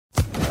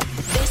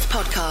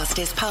podcast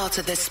is part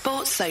of the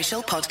Sports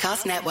Social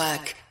Podcast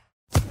Network.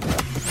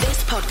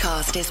 This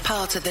podcast is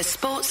part of the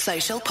Sports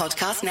Social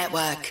Podcast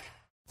Network.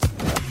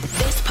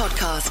 This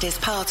podcast is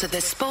part of the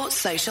Sports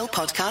Social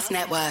Podcast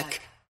Network.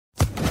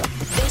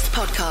 This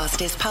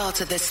podcast is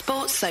part of the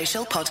Sports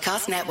Social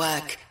Podcast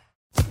Network.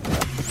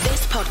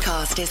 This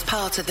podcast is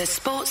part of the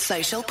Sports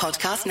Social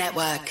Podcast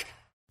Network.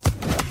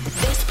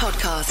 This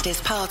podcast is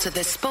part of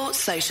the Sports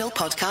Social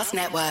Podcast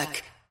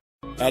Network.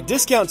 At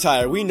Discount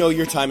Tire, we know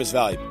your time is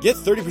valuable. Get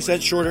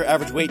 30% shorter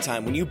average wait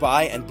time when you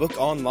buy and book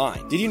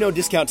online. Did you know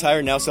Discount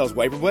Tire now sells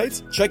wiper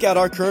blades? Check out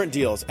our current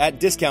deals at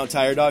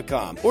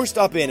discounttire.com or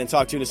stop in and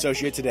talk to an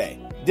associate today.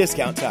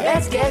 Discount Tire.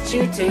 Let's get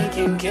you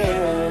taken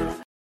care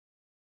of.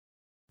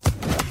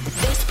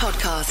 This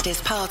podcast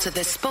is part of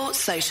the Sports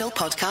Social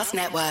Podcast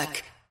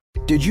Network.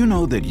 Did you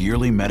know that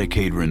yearly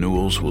Medicaid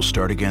renewals will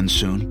start again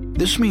soon?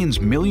 This means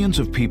millions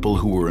of people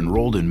who were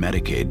enrolled in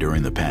Medicaid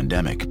during the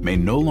pandemic may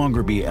no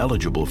longer be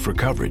eligible for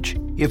coverage.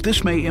 If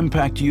this may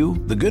impact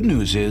you, the good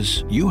news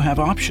is you have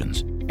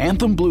options.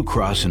 Anthem Blue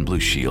Cross and Blue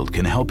Shield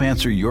can help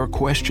answer your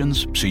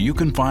questions so you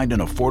can find an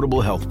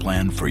affordable health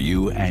plan for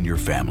you and your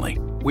family.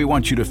 We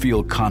want you to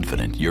feel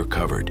confident you're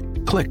covered.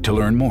 Click to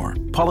learn more.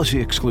 Policy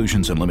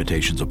exclusions and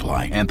limitations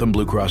apply. Anthem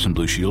Blue Cross and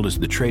Blue Shield is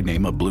the trade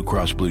name of Blue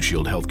Cross Blue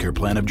Shield Healthcare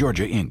Plan of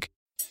Georgia, Inc.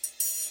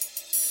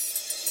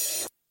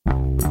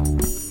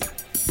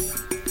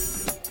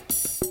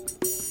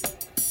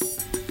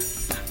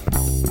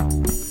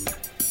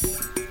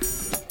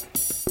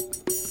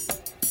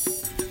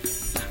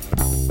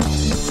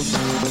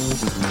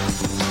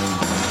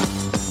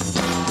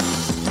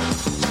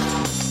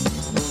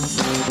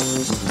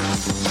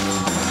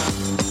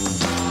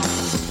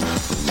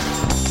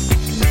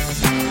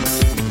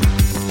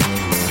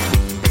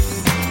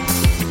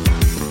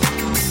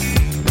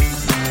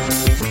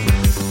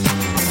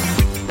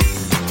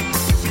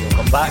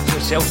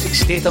 Celtic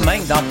State of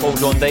Mind. I'm Paul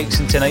John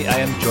Dykes, and tonight I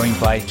am joined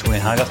by Tony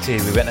Haggerty.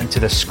 We went into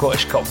the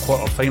Scottish Cup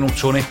quarter-final,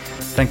 Tony,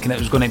 thinking it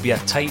was going to be a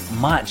tight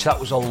match. That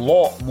was a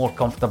lot more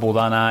comfortable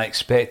than I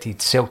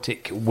expected.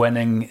 Celtic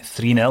winning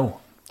 3-0.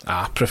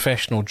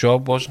 Professional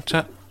job, wasn't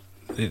it?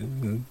 They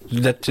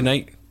did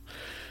tonight.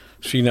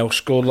 3-0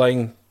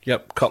 scoreline.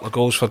 Yep, couple of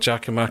goals for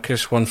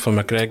Giakoumakis, one for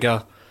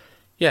McGregor.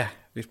 Yeah,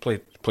 they've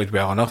played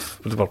well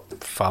enough. They were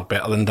far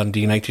better than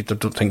Dundee United. I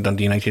don't think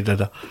Dundee United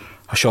did a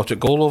shot at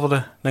goal over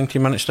the 90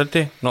 minutes, did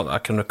they? Not that I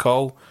can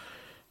recall.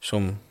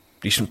 Some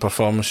decent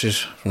performances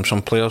from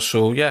some players.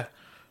 So, yeah,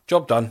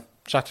 job done.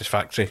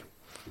 Satisfactory.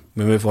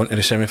 We move on to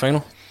the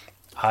semi-final.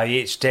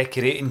 IH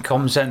Decorating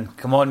comes in.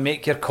 Come on,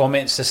 make your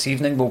comments this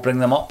evening. We'll bring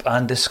them up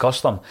and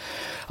discuss them.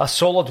 A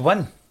solid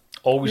win.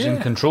 Always in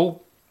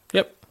control.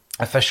 Yep.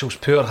 Officials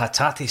poor.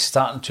 Hatate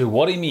starting to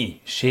worry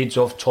me. Shades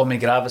of Tommy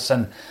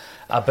Gravison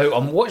about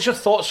him. What's your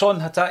thoughts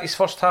on Hatate's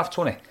first half,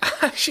 Tony?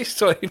 I actually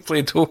thought he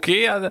played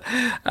okay.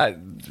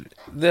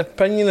 The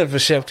opinion of the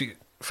Celtic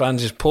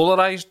fans is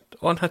polarised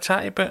on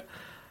Hatate, but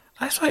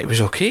I thought he was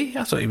okay.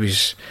 I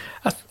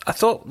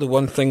thought the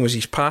one thing was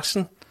his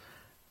passing.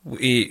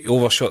 He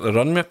overshot the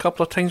run me a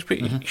couple of times, but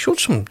he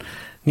showed some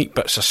neat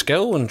bits of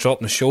skill and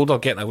dropping the shoulder,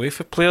 getting away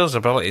from players,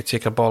 ability to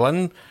take a ball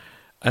in,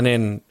 and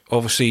then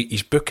obviously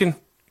his booking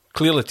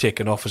clearly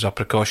taken off as a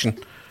precaution,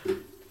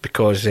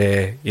 because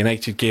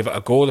United gave it a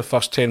go the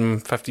first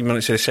 10-15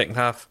 minutes of the second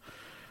half,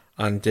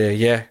 and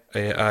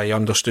I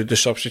understood the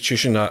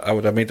substitution. I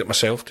would have made it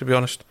myself, to be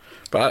honest,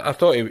 but I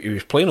thought he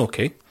was playing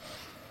okay.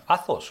 I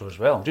thought so as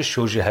well. Just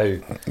shows you how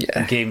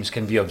games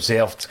can be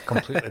observed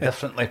completely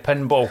differently.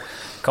 Pinball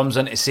comes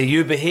in to say,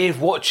 you behave,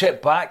 watch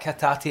it back.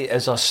 Hatate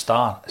is a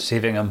star,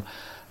 saving him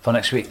for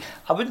next week.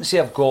 I wouldn't say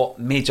I've got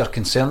major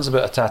concerns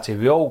about Hatate.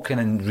 We all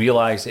kind of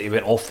realised that he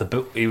went off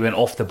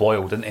the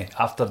boil, didn't he,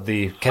 after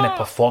the kind of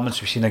performance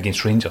we've seen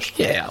against Rangers.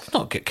 Yeah, I've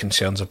not got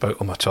concerns about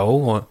him at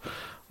all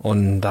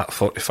on that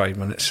 45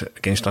 minutes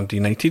against Dundee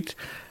United.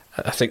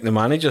 I think the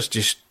managers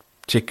just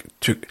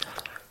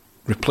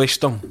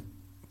replaced him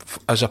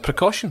as a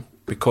precaution,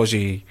 because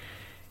he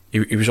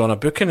was on a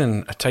booking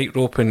and a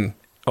tightrope, and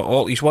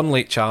he's one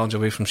late challenge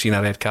away from seeing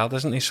a red card,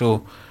 isn't he?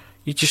 So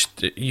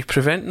you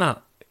prevent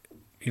that,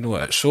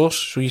 at source.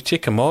 So you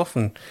take him off,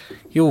 and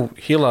he'll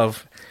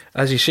have,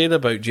 as he said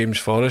about James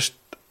Forrest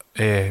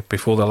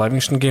before the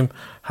Livingston game,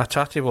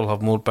 Hatate will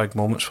have more big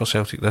moments for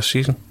Celtic this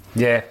season.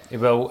 Yeah, he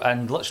will.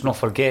 And let's not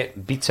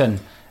forget,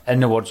 Beaton, in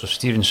the words of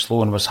Stephen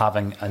Sloan, was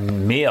having a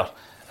mare,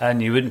 and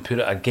you wouldn't put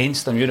it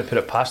against him, you wouldn't put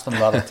it past him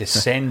rather to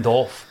send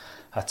off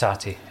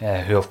Hatate,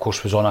 who of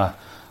course was on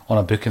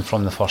a booking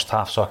from the first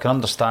half. So I can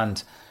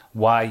understand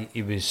why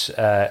he was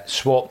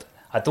swapped.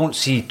 I don't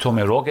see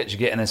Tommy Rogic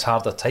getting his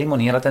harder time on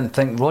here. I didn't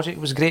think Rogic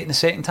was great in the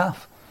second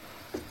half.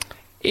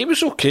 He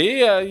was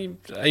okay.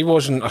 He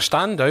wasn't a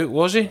standout,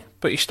 was he?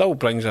 But he still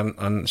brings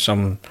in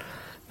some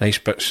nice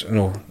bits,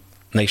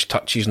 nice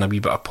touches and a wee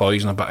bit of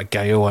poise and a bit of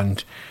guile,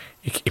 and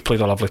he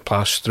played a lovely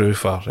pass through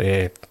for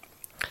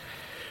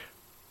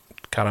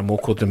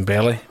Karamoko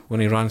Dembele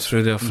when he ran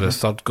through there for the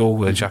third goal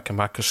where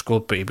Giakoumakis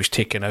scored, but he was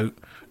taken out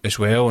as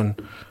well, and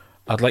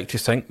I'd like to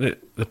think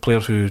that the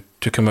player who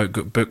took him out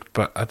got booked,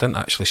 but I didn't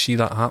actually see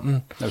that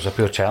happen. It was a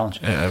poor challenge.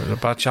 It was a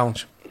bad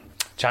challenge.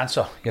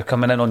 Chancer, you're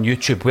coming in on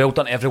YouTube. Well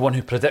done to everyone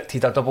who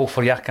predicted a double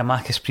for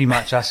Giakoumakis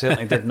pre-match. I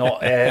certainly did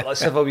not.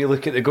 Let's have a wee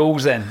look at the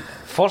goals then.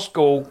 First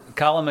goal,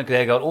 Callum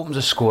McGregor opens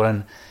the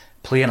scoring,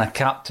 playing a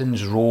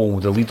captain's role,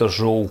 the leader's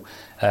role.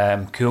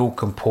 Cool,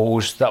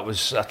 composed. That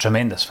was a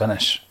tremendous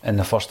finish in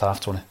the first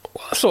half, Tony.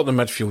 Well, I thought the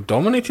midfield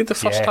dominated the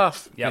first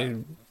half. Yep.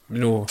 You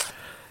know,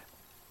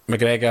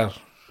 McGregor,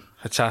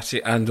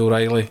 Hatate and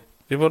O'Reilly,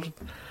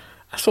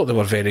 I thought they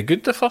were very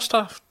good the first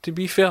half, to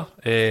be fair.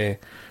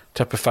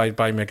 Typified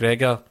by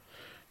McGregor,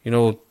 you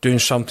know, doing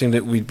something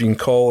that we'd been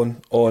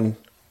calling on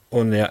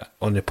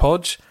the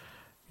pods,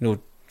 you know,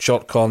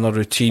 short corner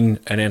routine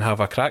and then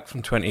have a crack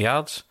from 20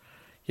 yards.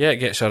 Yeah, it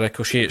gets a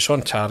ricochet, it's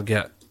on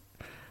target.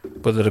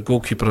 Whether the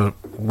goalkeeper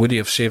would he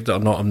have saved it or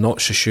not, I'm not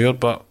so sure,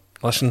 but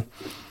listen,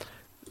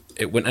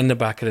 it went in the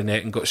back of the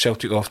net and got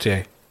Celtic off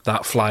to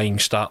that flying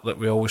start that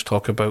we always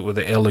talk about with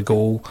the early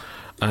goal,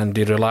 and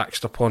they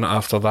relaxed upon it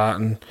after that,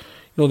 and you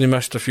know, they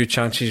missed a few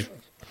chances.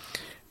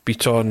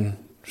 Beaten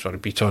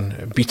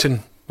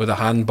with a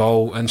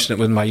handball incident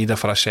with Maeda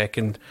for a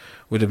second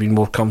would have been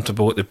more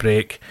comfortable at the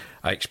break.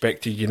 I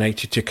expected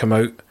United to come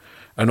out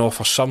and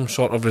offer some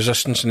sort of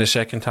resistance in the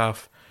second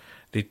half.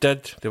 They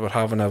did. They were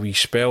having a wee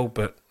spell,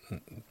 but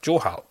Joe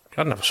Hart,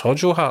 I never saw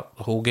Joe Hart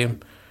the whole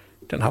game.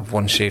 Didn't have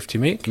one save to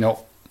make.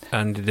 No.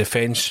 And the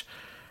defence,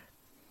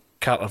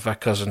 Carter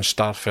Vickers and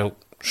Starfelt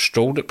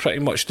strolled it pretty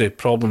much. The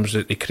problems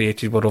that they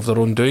created were of their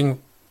own doing,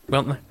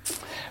 weren't they?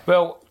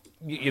 Well,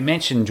 you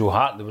mentioned Joe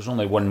Hart. There was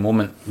only one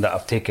moment that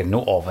I've taken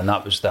note of, and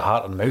that was the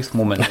heart and mouth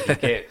moment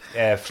that you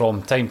get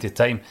from time to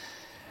time.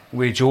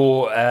 With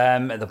Joe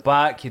at the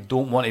back, you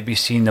don't want to be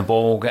seeing the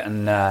ball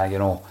getting,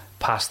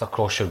 passed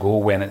across your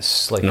goal when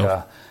it's like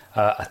a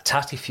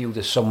tatty field,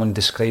 as someone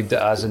described it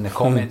as in the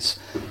comments.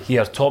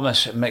 Here,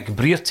 Thomas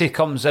McBrearty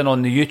comes in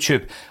on the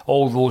YouTube.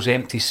 All those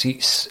empty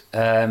seats.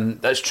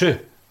 That's true.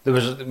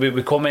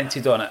 We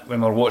commented on it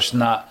when we were watching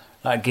that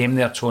game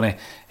there, Tony.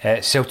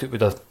 Celtic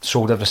would have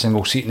sold every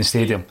single seat in the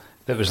stadium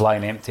that was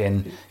lying empty,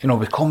 and you know,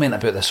 we comment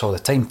about this all the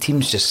time.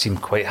 Teams just seem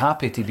quite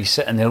happy to be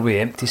sitting there with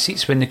empty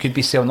seats when they could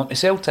be selling up to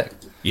Celtic.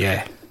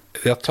 Yeah,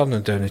 they're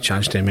turning down a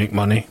chance to make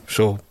money.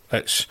 So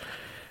it's,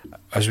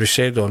 as we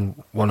said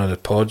on one of the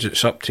pods,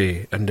 it's up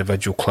to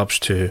individual clubs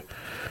to, you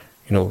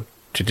know,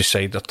 to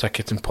decide their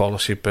ticketing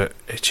policy, but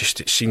it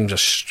seems a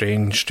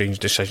strange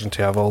decision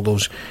to have all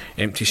those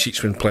empty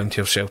seats when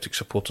plenty of Celtic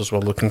supporters were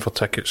looking for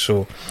tickets.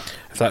 So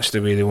if that's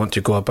the way they want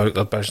to go about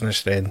their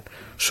business, then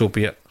so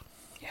be it.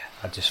 Yeah,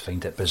 I just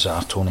find it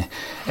bizarre, Tony.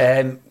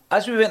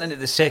 As we went into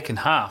the second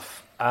half,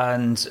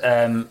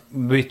 and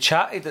we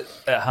chatted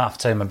at half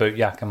time about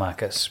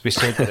Giakoumakis. We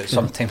said that it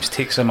sometimes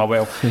takes him a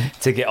while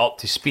to get up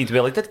to speed.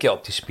 Well, he did get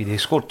up to speed. He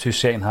scored 2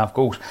 second half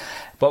goals.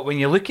 But when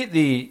you look at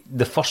the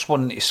first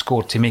one he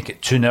scored to make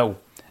it 2-0,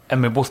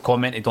 and we both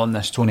commented on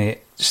this, Tony,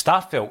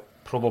 Starfelt,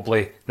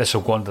 probably this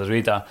will go under the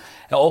radar,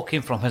 it all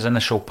came from his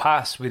initial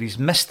pass where he's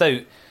missed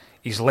out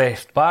his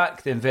left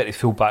back, the inverted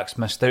full-back's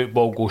missed out,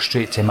 ball goes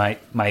straight to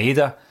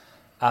Maeda,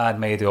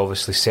 and Maeda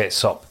obviously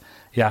sets up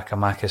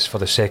Giakoumakis for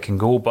the second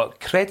goal. But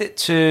credit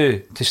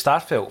to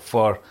Starfelt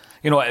for,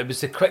 you know, it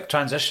was the quick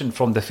transition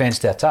from defence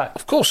to attack.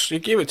 Of course, he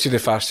gave it to the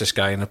fastest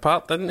guy in the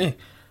park, didn't he?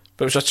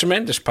 But it was a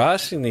tremendous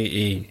pass, and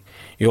he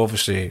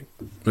obviously,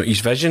 his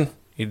vision,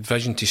 he had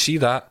vision to see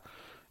that,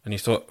 and he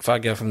thought, if I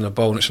give him the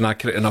ball and it's an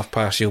accurate enough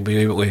pass, he'll be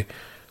able to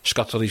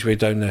scuttle his way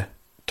down the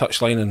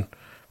touchline and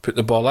put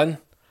the ball in.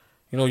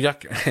 You know,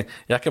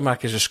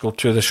 Giakoumakis has scored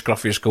 2 of the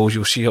scruffiest goals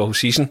you'll see all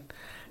season.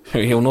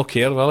 He'll not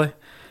care, will he?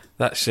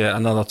 That's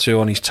another 2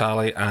 on his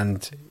tally,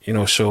 and you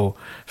know, so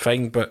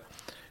fine. But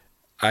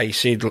I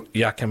said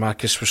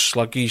Giakoumakis was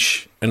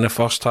sluggish in the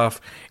first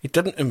half. He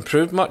didn't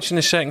improve much in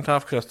the second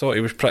half because I thought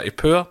he was pretty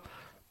poor,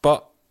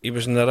 but he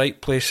was in the right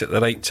place at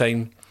the right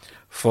time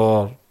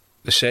for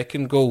the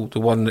second goal, the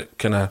one that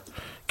kind of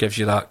gives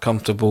you that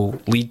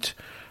comfortable lead,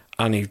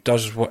 and he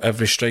does what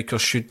every striker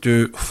should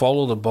do,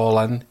 follow the ball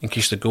in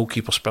case the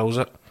goalkeeper spills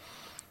it.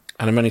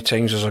 And how many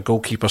times has a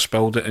goalkeeper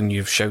spilled it and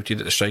you've shouted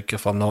at the striker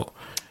for not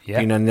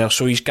being in there?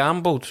 So he's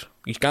gambled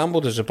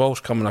as the ball's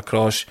coming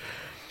across,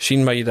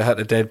 seen Maeda hit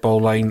the dead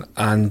ball line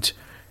and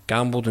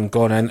gambled and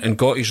gone in and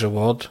got his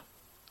reward,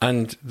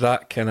 and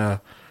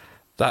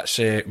that's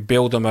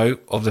bailed him out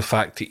of the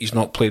fact that he's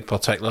not played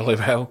particularly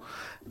well,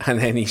 and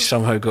then he's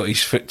somehow got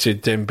his foot to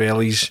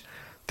Dembele's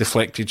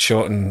deflected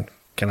shot and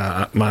kind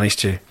of managed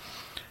to, you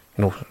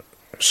know,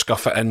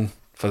 scuff it in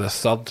for the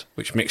third,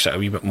 which makes it a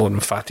wee bit more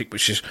emphatic,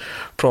 which is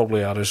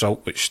probably a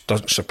result which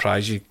doesn't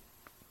surprise you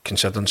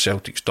considering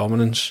Celtic's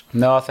dominance.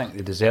 No, I think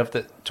they deserved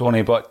it,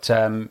 Tony, but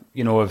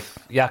you know, if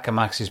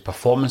Giakoumakis'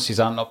 performances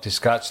aren't up to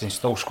scratch and he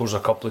still scores a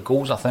couple of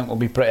goals, I think we'll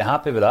be pretty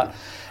happy with that.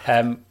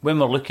 When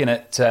we're looking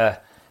at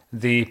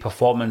the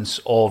performance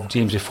of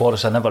James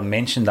Forrest, I never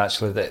mentioned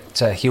actually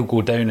that he'll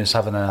go down as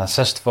having an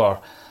assist for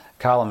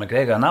Callum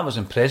McGregor, and I was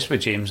impressed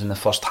with James in the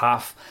first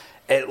half.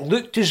 It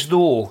looked as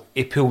though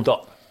he pulled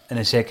up in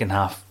the second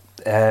half,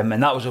 and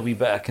that was a wee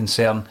bit of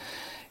concern.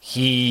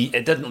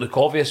 it didn't look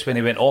obvious when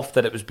he went off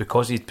that it was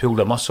because he'd pulled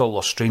a muscle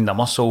or strained a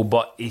muscle,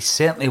 but he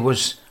certainly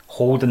was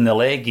holding the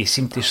leg. He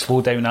seemed to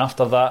slow down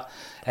after that.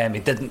 He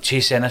didn't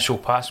chase the initial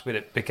pass where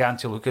it began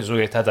to look as though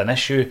he'd had an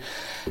issue.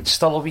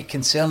 Still a wee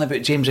concern about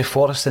Jamesy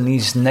Forrest and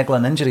these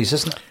niggling injuries,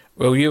 isn't it?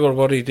 Well, you were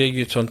worried,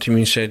 you turned to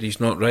me and said he's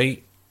not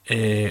right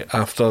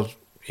after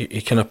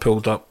he kind of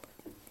pulled up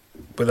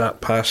with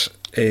that pass.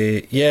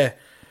 Yeah,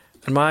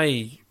 in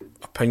my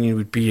opinion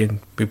would be, and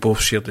we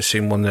both shared the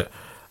same one, that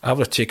I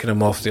would have taken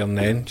him off there and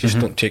then. Just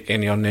don't take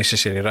any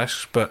unnecessary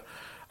risks. But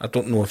I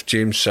don't know if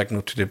James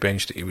signalled to the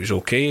bench that he was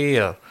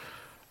okay, or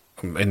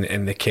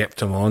and they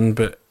kept him on.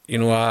 But you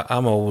know,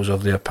 I'm always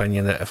of the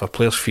opinion that if a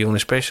player's feeling,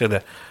 especially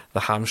the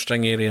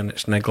hamstring area and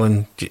it's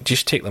niggling,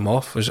 just take them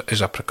off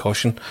as a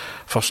precaution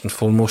first and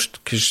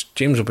foremost, because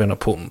James will be an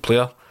important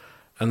player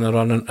in the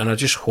running, and I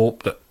just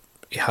hope that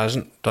he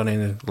hasn't done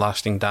any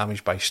lasting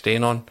damage by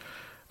staying on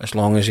as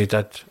long as he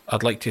did.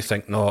 I'd like to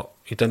think not.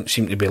 He didn't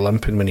seem to be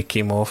limping when he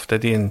came off,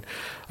 did he? And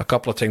a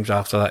couple of times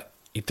after that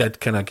he did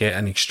kind of get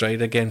in his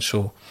stride again,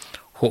 so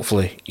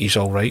hopefully he's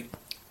alright.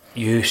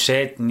 You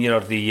said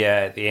near the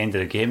end of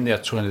the game there,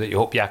 Tony, that you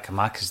hope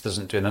Giakoumakis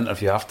doesn't do an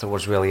interview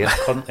afterwards. Well, he is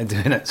currently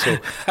doing it, so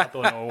I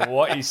don't know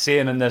what he's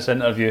saying in this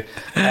interview.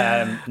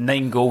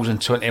 9 goals in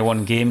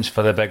 21 games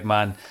for the big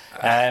man.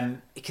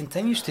 He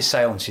continues to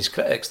silence his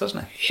critics,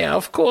 doesn't he? Yeah,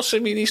 of course. I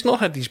mean, he's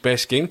not had his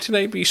best game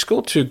tonight, but he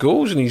scored 2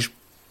 goals and he's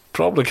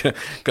probably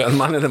got a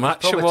man of the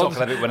match probably award.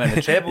 Talking about winning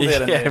the treble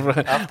there.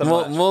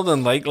 Yeah, more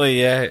than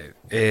likely, yeah.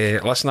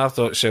 Listen, I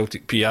thought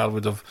Celtic PR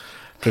would have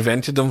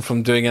prevented him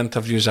from doing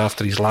interviews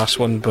after his last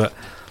one, but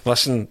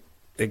listen,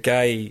 the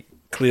guy,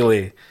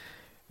 clearly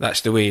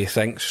that's the way he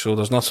thinks, so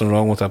there's nothing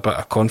wrong with a bit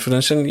of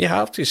confidence, and you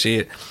have to say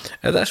it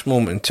at this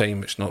moment in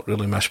time, it's not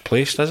really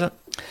misplaced, is it?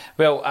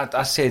 Well,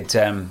 I said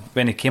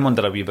when he came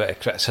under a wee bit of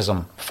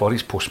criticism for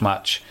his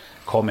post-match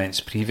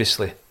comments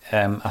previously,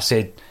 I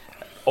said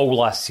all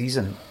last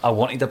season I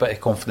wanted a bit of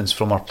confidence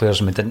from our players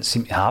and we didn't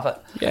seem to have it.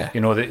 Yeah.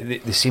 You know, they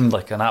seemed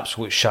like an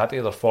absolute shadow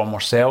of their former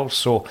selves.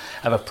 So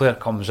if a player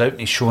comes out and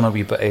he's shown a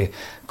wee bit of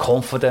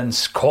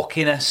confidence,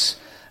 cockiness,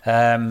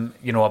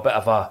 you know, a bit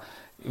of a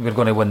we're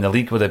going to win the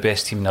league, we're the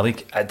best team in the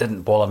league, it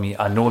didn't bother me.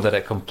 I know that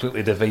it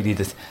completely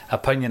divided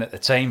opinion at the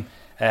time,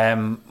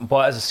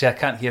 but as I say, I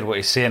can't hear what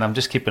he's saying. I'm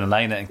just keeping an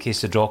eye on it in case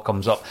the draw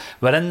comes up.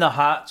 We're in the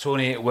hat,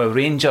 Tony, with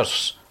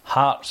Rangers,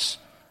 Hearts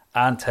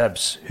and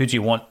Hibs. Who do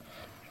you want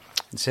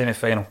in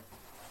semi-final?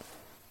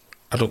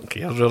 I don't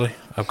care really,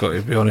 I've got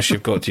to be honest.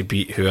 You've got to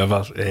beat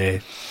whoever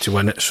to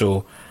win it,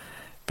 so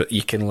but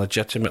you can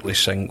legitimately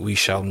sing We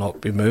Shall Not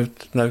Be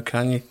Moved now,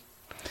 can you?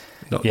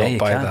 Not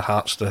by the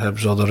Hearts, the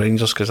Hibs or the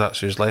Rangers, because that's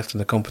who's left in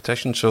the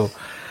competition. So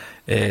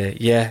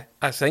yeah,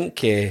 I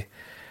think you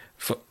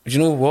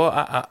know what,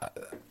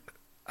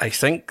 I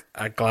think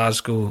a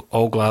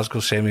all Glasgow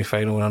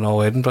semi-final and an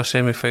all Edinburgh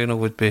semi-final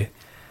would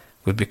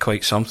be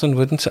quite something,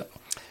 wouldn't it?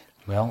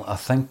 Well, I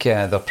think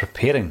they're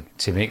preparing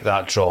to make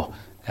that draw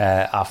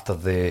after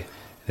the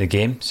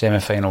game,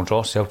 semi-final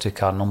draw.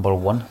 Celtic are number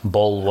 1,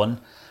 ball 1,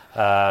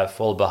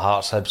 followed by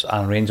Hearts, Hibs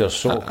and Rangers.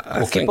 So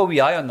we'll keep a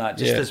wee eye on that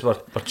just as we're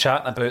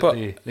chatting about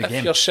the game.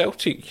 If you're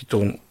Celtic, you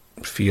don't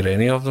fear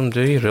any of them,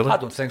 do you, really? I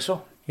don't think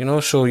so. You know,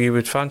 so you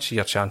would fancy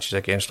your chances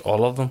against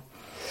all of them?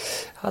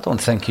 I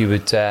don't think you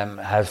would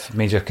have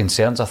major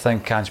concerns. I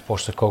think Ange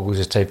Postecoglou is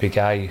the type of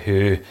guy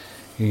who,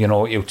 you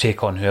know, he'll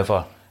take on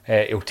whoever.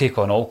 He'll take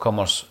on all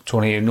comers.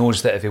 Tony, he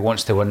knows that if he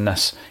wants to win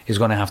this, he's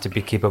going to have to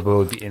be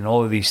capable of beating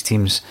all of these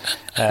teams.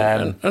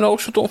 And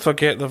also don't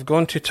forget, they've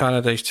gone to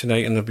Tannadice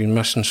tonight and they've been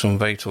missing some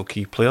vital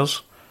key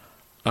players,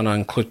 and I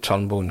include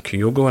Turnbull and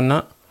Kyogo in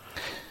that.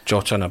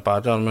 Jota and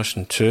Abada are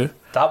missing 2.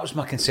 That was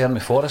my concern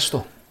with Forrest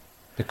though,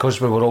 because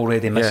we were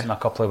already missing a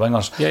couple of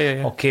wingers.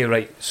 Yeah. Okay,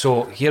 right,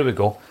 so here we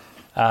go,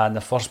 and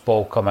the first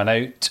ball coming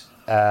out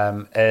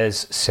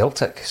is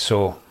Celtic.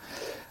 So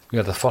we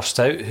are the first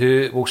out.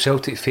 Who will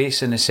Celtic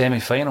face in the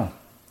semi-final?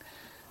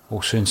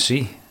 We'll soon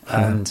see.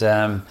 And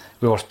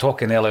we were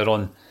talking earlier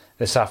on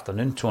this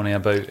afternoon, Tony,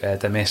 about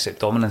domestic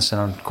dominance,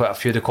 and quite a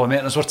few of the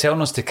commenters were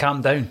telling us to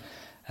calm down.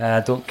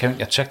 Don't count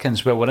your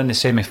chickens. Well, we're in the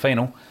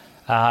semi-final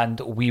and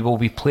we will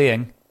be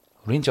playing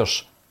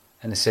Rangers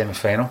in the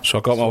semi-final. So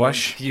I got my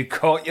wish. You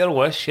got your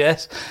wish,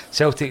 yes.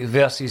 Celtic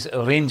versus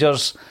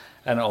Rangers,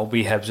 and it'll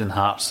be Hibs and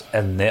Hearts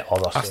in the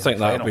other semi-final. I think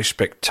that'll be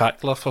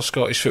spectacular for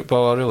Scottish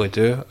football. I really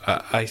do.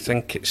 I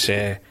think it's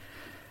you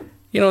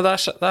know,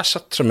 that's a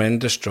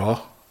tremendous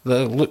draw.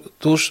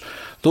 Those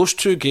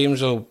 2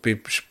 games will be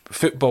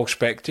football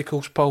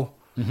spectacles, Paul.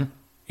 Mm-hmm.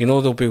 You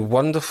know, they'll be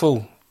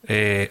wonderful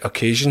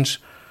occasions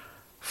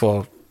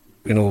for,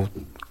 you know,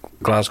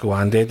 Glasgow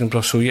and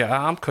Edinburgh. So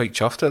yeah, I'm quite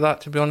chuffed at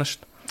that, to be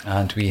honest.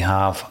 And we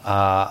have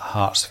a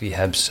Hearts v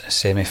Hibs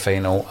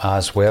semi-final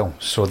as well.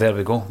 So there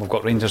we go. We've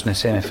got Rangers in the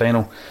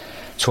semi-final.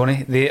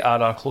 Tony, they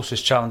are our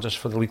closest challengers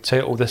for the league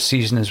title this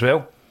season as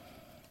well.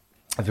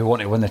 If we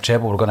want to win the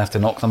treble, we're going to have to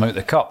knock them out of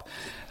the cup.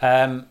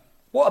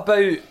 What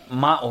about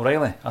Matt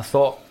O'Reilly? I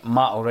thought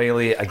Matt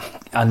O'Reilly,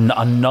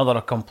 another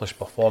accomplished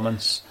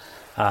performance.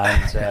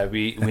 And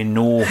we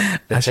know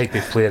the type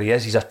of player he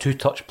is. He's a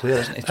two-touch player,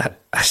 isn't he?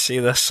 I say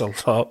this a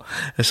lot.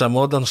 It's a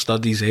modern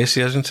studies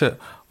essay, isn't it?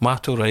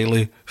 Matt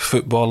O'Reilly,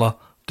 footballer,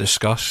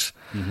 discuss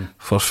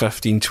for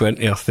 15,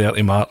 20 or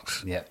 30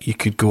 marks. Yep. You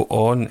could go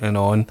on and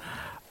on.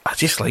 I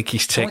just like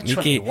his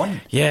technique.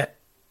 Yeah.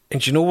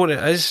 And do you know what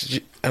it is?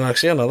 And I'll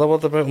say another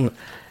word about him.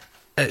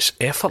 It's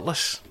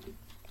effortless.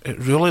 It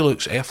really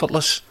looks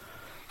effortless.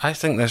 I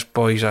think this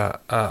boy's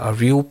a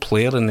real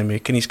player in the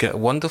making. He's got a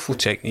wonderful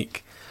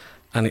technique.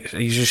 And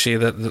as you say,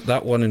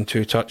 that 1 and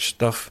 2 touch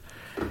stuff,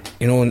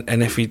 you know,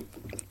 and if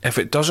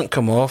it doesn't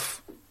come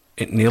off,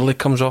 it nearly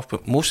comes off,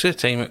 but most of the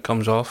time it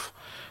comes off.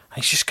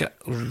 He's just got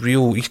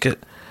he's got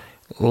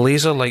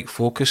laser-like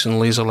focus and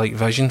laser-like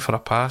vision for a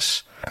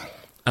pass.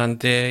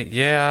 And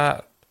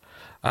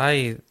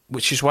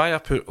which is why I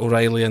put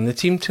O'Reilly in the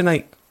team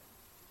tonight,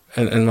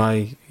 in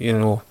my,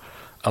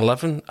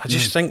 11. I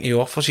just think he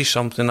offers you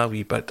something a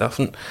wee bit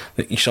different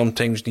that you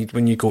sometimes need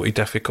when you go to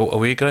difficult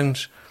away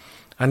grounds.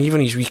 And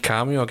even his wee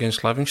cameo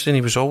against Livingston,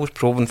 he was always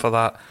probing for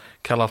that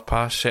killer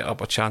pass, set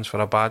up a chance for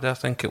Abada, I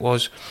think it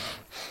was.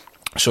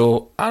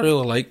 So I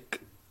really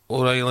like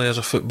O'Reilly as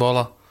a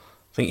footballer.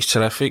 I think he's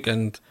terrific.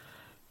 And,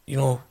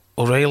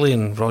 O'Reilly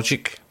and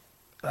Rogic,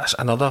 that's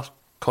another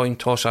coin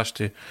toss as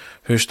to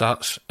who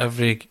starts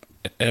every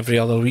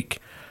other week.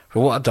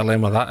 But what a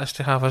dilemma that is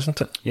to have,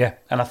 isn't it? Yeah,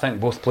 and I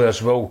think both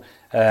players will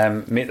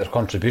make their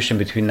contribution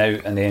between now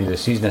and the end of the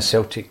season as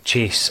Celtic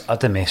chase a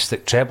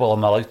domestic treble.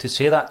 Am I allowed to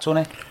say that,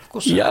 Tony? Of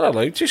course. You're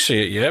allowed to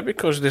say it, yeah,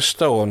 because they're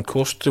still on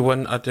course to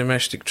win a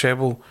domestic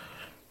treble.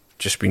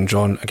 Just been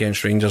drawn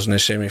against Rangers in the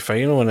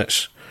semi-final, and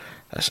it's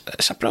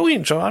a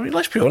brilliant draw. I mean,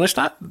 let's be honest,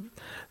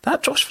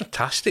 that draw's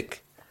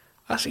fantastic.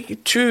 I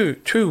think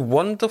two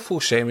wonderful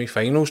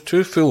semi-finals,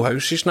 2 full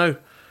houses now.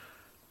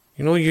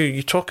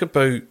 You talk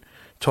about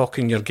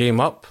talking your game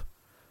up.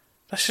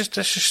 This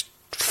is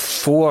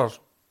 4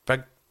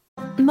 big.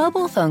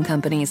 Mobile phone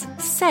companies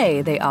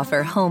say they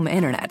offer home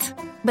internet.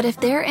 But if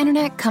their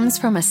internet comes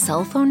from a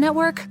cell phone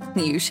network,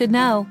 you should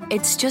know.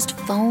 It's just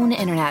phone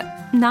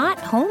internet, not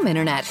home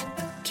internet.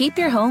 Keep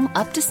your home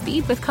up to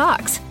speed with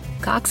Cox.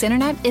 Cox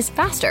internet is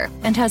faster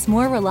and has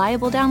more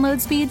reliable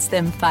download speeds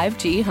than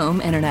 5G home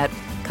internet.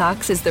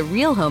 Cox is the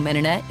real home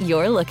internet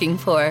you're looking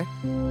for.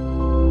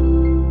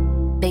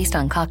 Based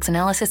on Cox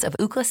analysis of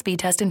Ookla speed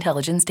test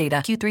intelligence data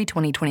Q3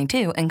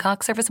 2022 and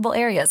Cox serviceable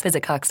areas,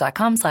 visit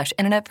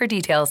cox.com/internet for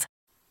details.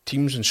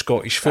 Teams in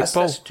Scottish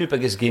football. That's the 2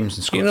 biggest games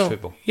in Scottish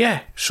football. Yeah,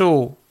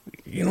 so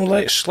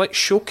let's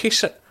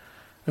showcase it,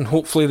 and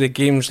hopefully the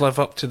games live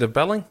up to the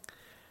billing.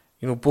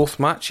 Both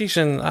matches,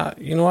 and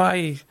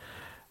I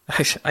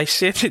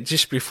said it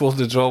just before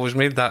the draw was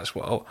made. That's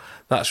what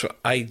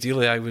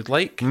ideally I would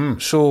like.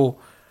 So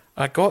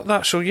I got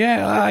that. So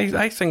yeah,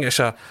 I think it's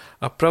a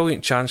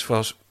brilliant chance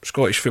for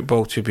Scottish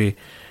football to be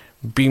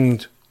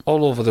beamed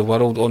all over the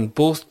world on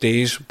both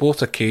days,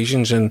 both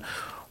occasions, and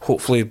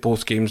hopefully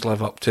both games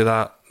live up to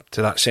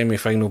that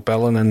semi-final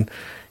billing, and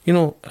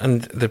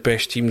and the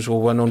best teams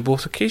will win on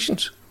both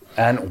occasions.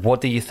 And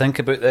what do you think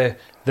about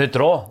the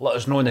draw? Let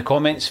us know in the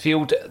comments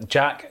field.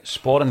 Jack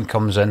Sporran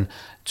comes in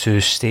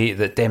to state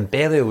that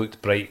Dembele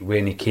looked bright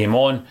when he came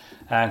on.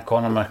 And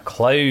Conor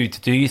McLeod,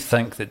 do you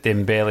think that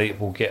Dembele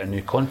will get a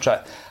new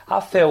contract? I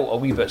felt a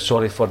wee bit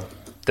sorry for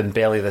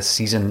Dembele this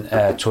season,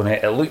 Tony.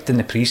 It looked in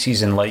the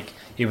pre-season like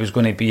he was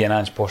going to be in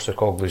Ange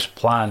Postecoglou's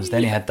plans.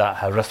 Then he had that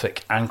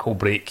horrific ankle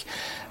break.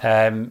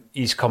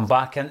 He's come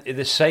back into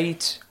the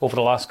side over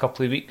the last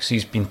couple of weeks.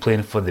 He's been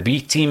playing for the B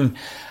team.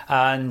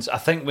 And I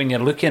think when you're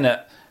looking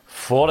at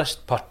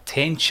Forrest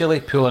potentially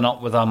pulling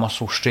up with a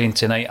muscle strain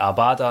tonight,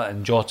 Abada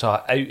and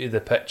Jota out of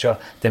the picture,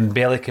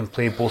 Dembele can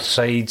play both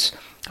sides.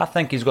 I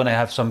think he's going to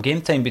have some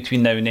game time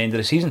between now and the end of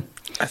the season.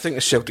 I think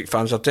the Celtic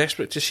fans are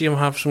desperate to see him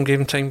have some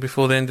game time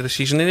before the end of the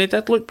season, and he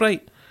did look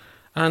bright.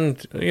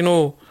 And,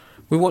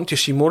 we want to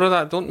see more of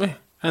that, don't we?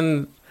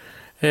 And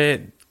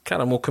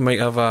Karamoka might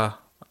have a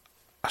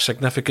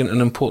significant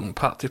and important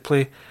part to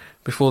play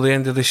before the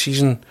end of the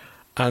season,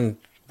 and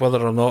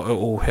whether or not it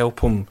will help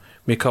him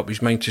make up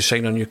his mind to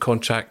sign a new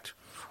contract,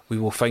 we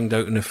will find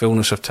out in the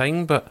fullness of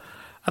time. But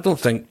I don't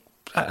think,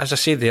 as I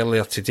said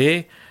earlier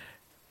today,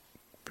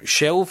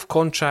 shelve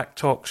contract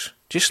talks.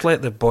 Just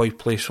let the boy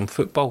play some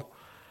football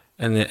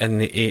in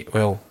the 8.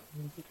 Well,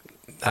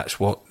 that's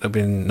what there've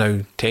been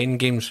now 10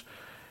 games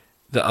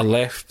that are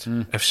left.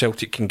 If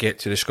Celtic can get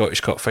to the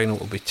Scottish Cup final,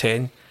 it'll be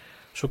 10.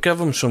 So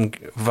give him some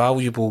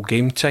valuable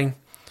game time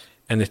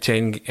in the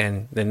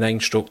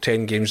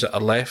 9/10 games that are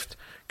left,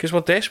 because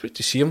we're desperate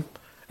to see him.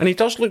 And he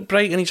does look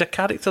bright, and he's a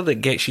character that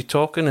gets you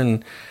talking,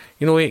 and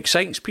he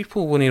excites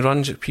people when he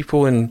runs at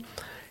people. And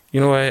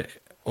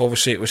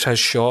obviously it was his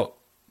shot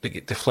that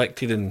get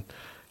deflected, and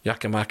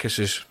Giakoumakis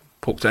has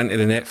poked it into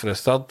the net for a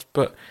third.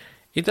 But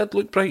he did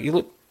look bright. He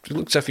looked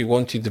as if he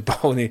wanted the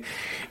ball, and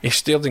he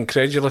stared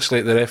incredulously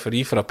at the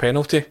referee for a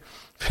penalty.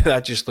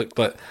 That just looked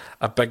like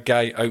a big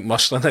guy out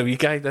muscling a wee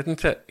guy,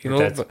 didn't it?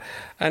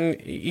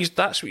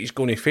 That's what he's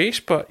going to face.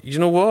 But you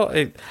know what?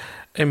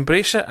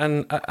 Embrace it.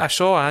 And I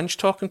saw Ange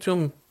talking to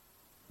him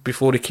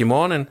before he came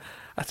on, and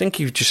I think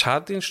you've just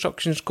had the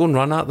instructions, go and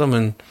run at them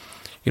and,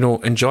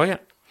 enjoy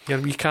it. Your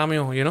wee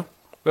cameo,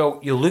 Well,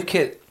 you look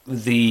at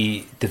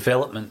the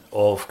development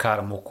of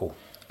Karamoko,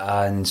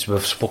 and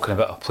we've spoken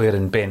about a player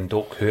in Ben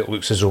Doak who it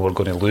looks as though we're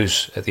going to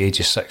lose at the age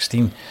of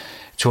 16,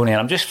 Tony,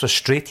 and I'm just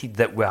frustrated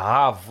that we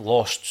have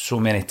lost so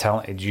many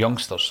talented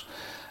youngsters.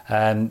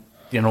 And,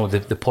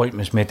 the point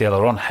was made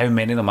earlier on, how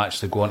many of them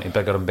actually go on to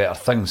bigger and better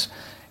things?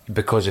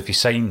 Because if you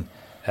sign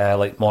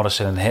like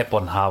Morrison and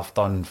Hepburn have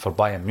done for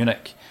Bayern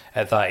Munich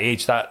at that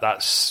age,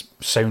 that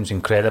sounds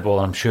incredible,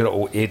 and I'm sure it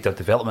will aid their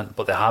development,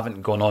 but they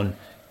haven't gone on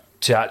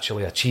to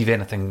actually achieve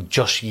anything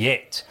just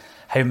yet.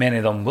 How many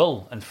of them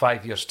will in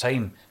 5 years'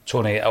 time,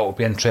 Tony? It will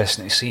be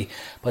interesting to see.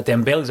 But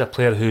Dembele's a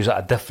player who's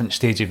at a different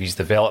stage of his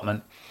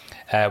development.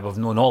 We've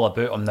known all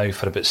about him now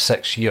for about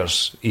 6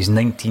 years. He's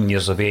 19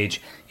 years of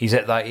age. He's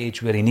at that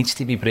age where he needs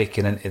to be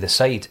breaking into the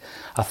side.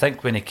 I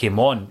think when he came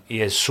on,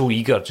 he is so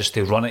eager just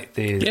to run at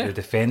the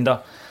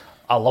defender.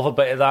 I love a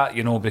bit of that,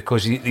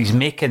 because he's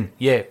making,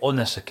 on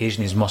this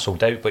occasion he's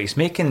muscled out, but he's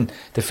making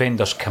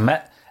defenders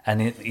commit, and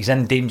he's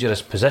in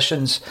dangerous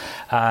positions,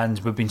 and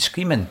we've been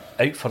screaming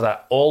out for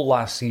that all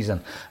last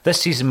season.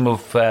 This season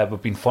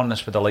we've been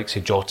furnished with the likes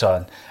of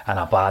Jota and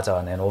Abada,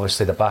 and then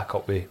obviously the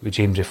backup with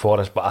James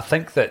Forrest. But I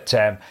think that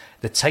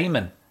the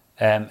timing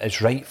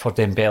is right for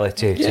Dembele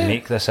to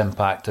make this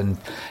impact, and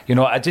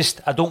I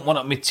don't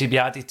want it to be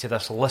added to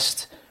this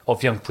list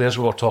of young players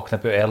we were talking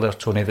about earlier,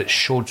 Tony, that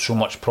showed so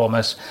much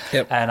promise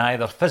and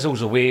either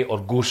fizzles away or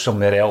goes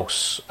somewhere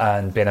else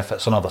and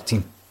benefits another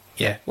team.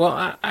 Yeah,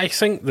 well, I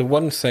think the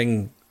one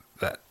thing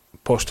that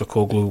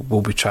Postecoglou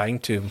will be trying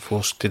to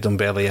enforce to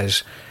Dembele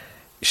is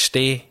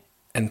stay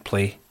and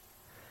play,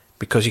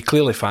 because he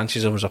clearly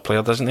fancies him as a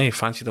player, doesn't he? He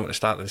fancied him at the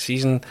start of the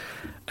season,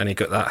 and he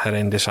got that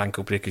horrendous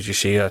ankle break, as you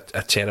say, a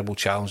terrible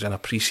challenge in a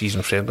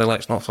pre-season friendly,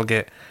 let's not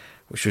forget,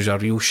 which was a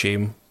real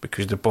shame,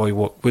 because the boy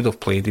would have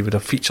played, he would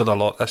have featured a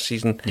lot this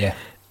season. Yeah.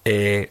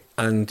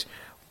 And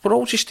we're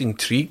all just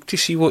intrigued to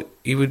see what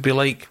he would be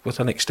like with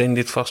an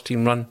extended first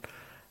team run.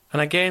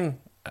 And again,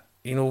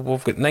 we've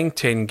got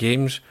 9-10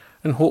 games,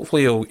 and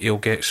hopefully he'll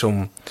get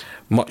some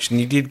much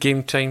needed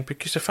game time,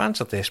 because the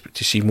fans are desperate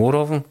to see more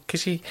of him,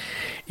 because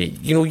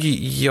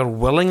you're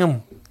willing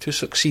him to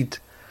succeed.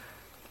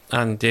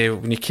 And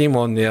when he came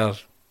on there,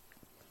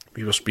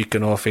 we were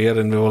speaking off air,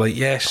 and we were like,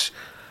 yes,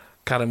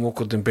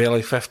 Karamoko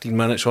Dembele, 15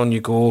 minutes, on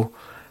you go,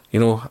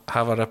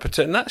 have a rip at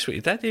it. And that's what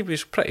he did. He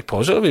was pretty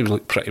positive, he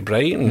looked pretty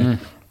bright, and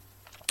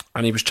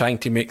he was trying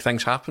to make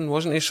things happen,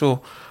 wasn't he?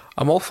 So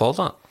I'm all for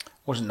that.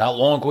 Wasn't that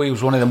long ago he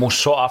was one of the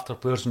most sought after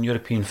players in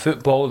European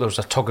football. There was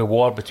a tug of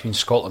war between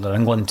Scotland and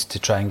England to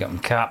try and get him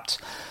capped,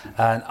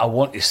 and I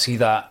want to see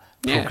that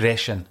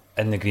progression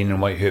in the green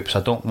and white hoops. I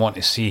don't want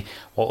to see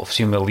what we've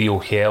seen with Leo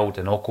Held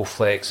and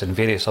Okoflex and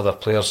various other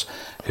players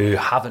who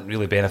haven't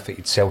really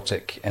benefited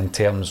Celtic in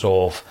terms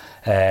of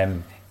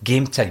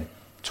game time,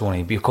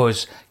 Tony,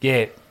 because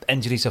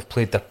injuries have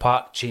played their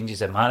part,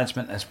 changes in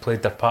management has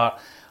played their part.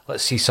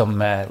 Let's see some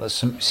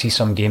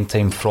game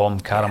time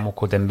from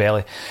Karamoko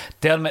Dembele.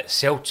 Dermot,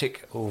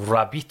 Celtic,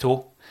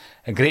 Rabito,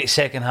 a great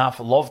second half.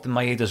 Loved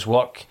Maeda's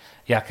work.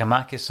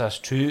 Giacomakis has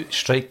true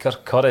striker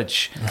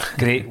courage.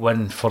 Great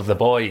win for the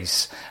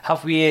boys.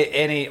 Have we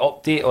any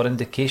update or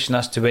indication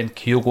as to when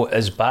Kyogo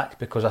is back?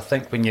 Because I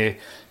think when you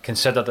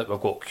consider that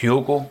we've got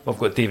Kyogo, we've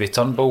got David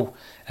Turnbull,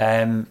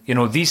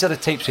 these are the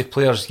types of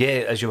players,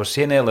 as you were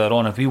saying earlier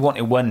on, if we want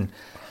to win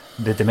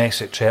the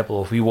domestic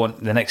treble, if we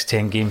want the next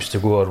 10 games to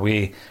go our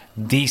way,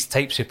 these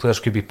types of players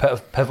could be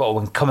pivotal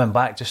in coming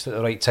back just at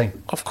the right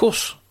time. Of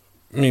course.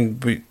 I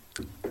mean,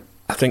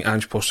 I think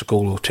Ange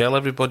Postecoglou will tell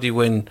everybody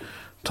when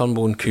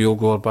Turnbull and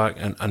Kyogo are back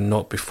and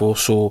not before.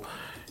 So,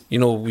 you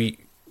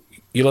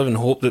live in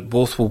hope that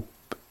both will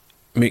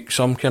make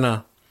some kind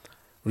of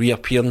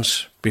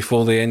reappearance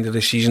before the end of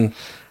the season,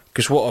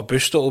 because what a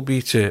boost it will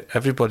be to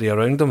everybody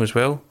around them as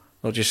well,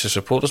 not just the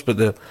supporters but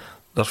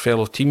their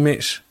fellow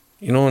teammates.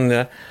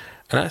 And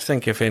I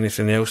think if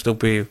anything else, they'll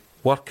be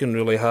working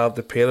really hard,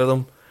 the pair of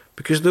them,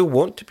 because they'll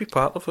want to be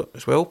part of it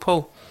as well,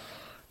 Paul.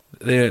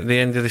 The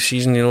end of the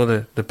season,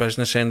 the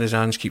business end, as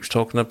Ange keeps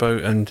talking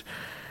about, and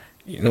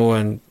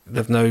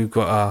they've now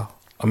got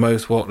a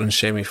mouth-watering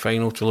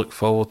semi-final to look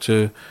forward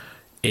to,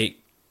 eight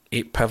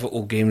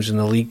pivotal games in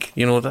the league.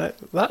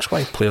 That's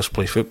why players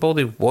play football.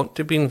 They want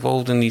to be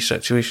involved in these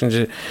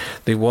situations.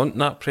 They want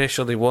that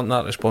pressure. They want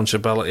that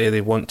responsibility.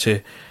 They want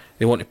to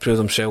prove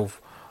themselves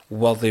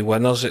worthy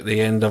winners at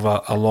the end of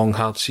a long,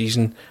 hard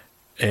season,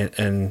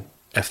 and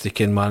if they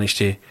can manage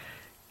to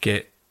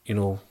get,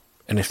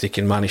 and if they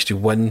can manage to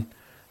win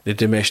the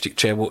domestic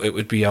treble, it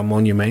would be a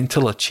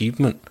monumental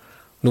achievement.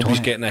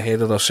 Nobody's getting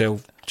ahead of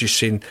themselves, just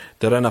saying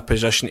they're in a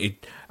position to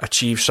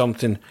achieve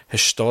something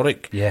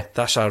historic. Yeah.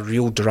 That's a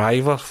real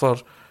driver for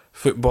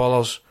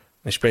footballers,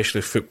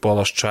 especially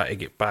footballers try to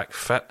get back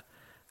fit,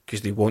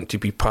 because they want to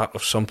be part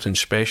of something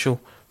special.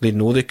 They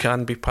know they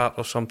can be part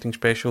of something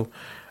special,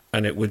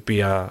 and it would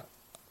be a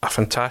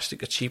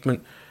fantastic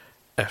achievement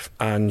if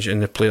Ange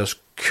and the players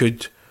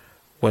could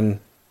win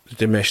the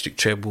domestic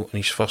treble in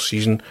his first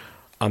season.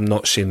 I'm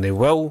not saying they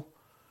will,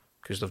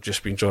 because they've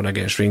just been drawn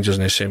against Rangers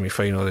in the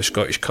semi-final of the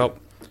Scottish Cup.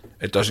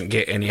 It doesn't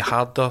get any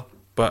harder,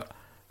 but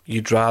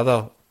you'd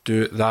rather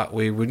do it that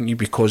way, wouldn't you?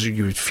 Because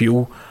you would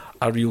feel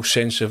a real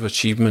sense of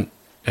achievement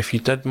if you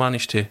did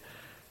manage to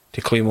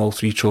claim all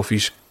 3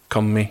 trophies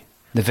come May.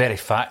 The very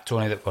fact,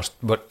 Tony, that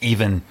we're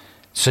even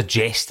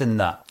suggesting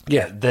that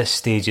at this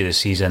stage of the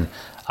season,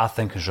 I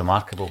think is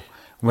remarkable.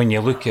 When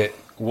you look at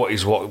what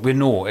we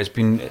know, it's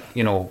been,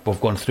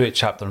 we've gone through it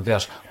chapter and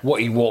verse, what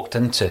he walked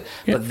into,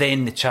 but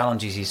then the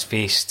challenges he's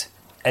faced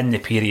in the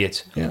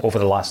period over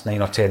the last 9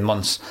 or 10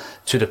 months,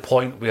 to the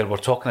point where we're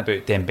talking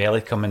about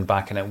Dembele coming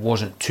back, and it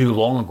wasn't too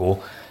long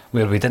ago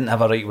where we didn't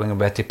have a right winger.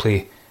 We had to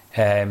play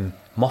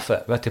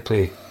Moffat. We had to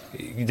play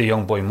the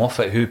young boy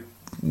Moffat, who,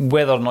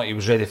 whether or not he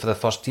was ready for the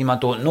first team, I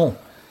don't know,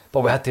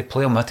 but we had to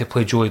play him. We had to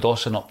play Joey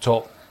Dawson up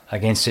top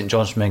against St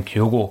Johnstone when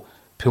Kyogo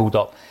pulled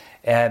up,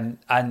 and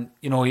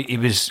he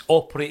was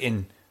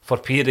operating for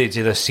periods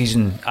of this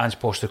season, Ange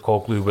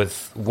Postecoglou,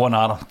 with one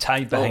arm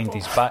tied behind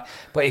his back,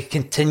 but he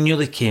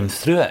continually came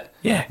through it.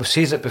 Yeah, we've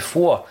said it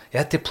before. He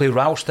had to play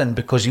Ralston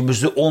because he was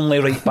the only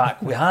right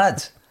back we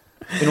had,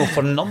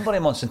 for a number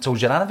of months until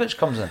Juranovic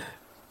comes in.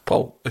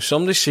 Paul, if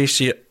somebody says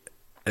to you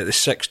at the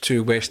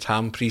 6-2 West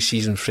Ham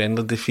pre-season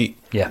friendly defeat,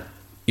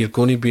 you're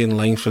going to be in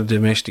line for the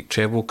domestic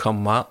treble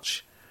come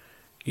March,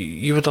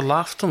 you would have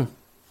laughed them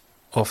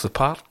off the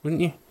park,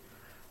 wouldn't you?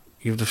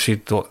 You would have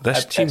said,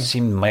 this team... It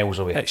seemed miles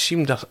away. It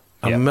seemed a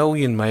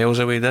million miles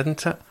away,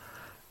 didn't it?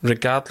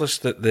 Regardless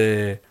that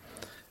Dan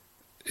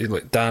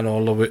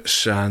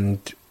Orlowitz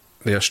and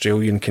the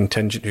Australian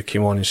contingent who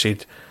came on and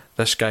said,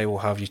 this guy will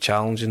have you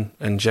challenging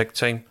in jig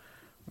time.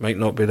 Might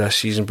not be this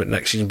season, but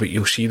next season, but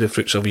you'll see the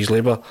fruits of his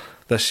labour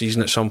this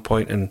season at some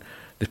point, and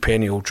the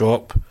penny will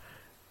drop.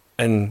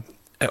 And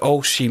it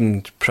all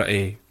seemed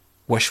pretty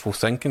wishful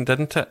thinking,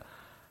 didn't it?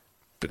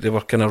 But they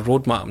were kind of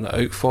roadmapping it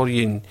out for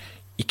you, and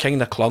you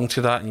kind of clung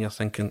to that, and you're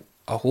thinking,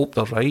 I hope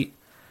they're right.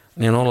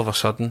 And then all of a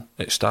sudden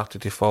it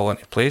started to fall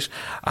into place.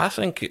 I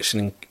think it's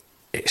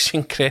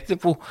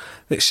incredible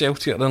that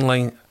Celtic are in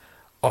line,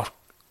 or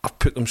have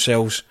put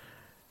themselves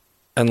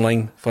in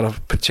line for a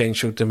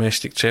potential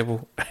domestic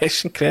treble.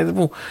 It's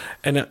incredible,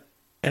 and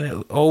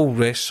it all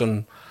rests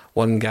on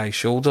one guy's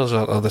shoulders,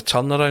 or the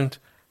turnaround.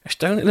 It's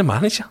down to the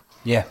manager.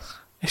 Yeah,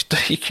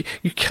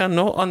 you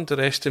cannot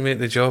underestimate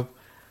the job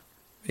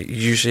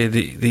you say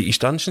that he's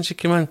done since he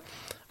came in,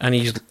 and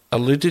he's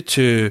alluded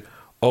to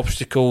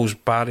obstacles,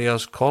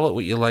 barriers, call it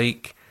what you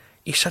like.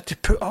 He's had to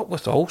put up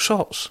with all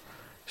sorts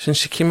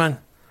since he came in,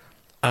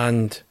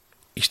 and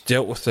he's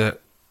dealt with it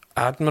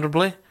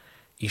admirably.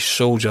 He's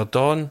soldiered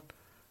on.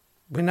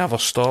 We never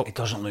stop. He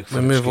doesn't look.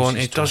 We move on.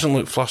 He doesn't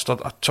look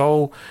flustered at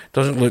all.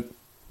 Doesn't look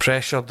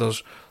pressured.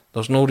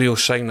 There's no real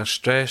sign of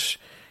stress.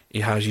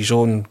 He has his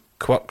own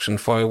quirks and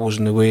foibles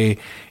in the way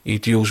he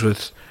deals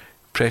with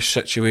press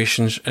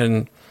situations,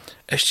 and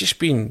it's just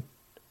been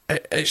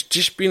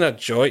a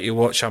joy to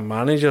watch a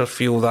manager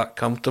feel that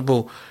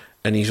comfortable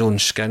in his own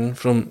skin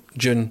from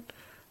June,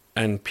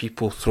 and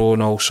people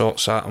throwing all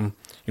sorts at him.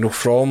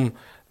 From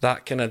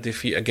that kind of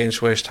defeat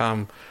against West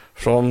Ham,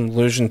 from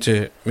losing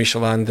to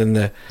Michelin in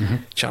the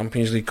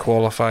Champions League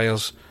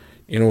qualifiers,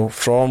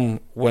 from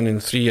winning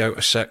 3 out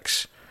of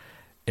 6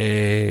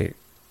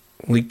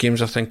 league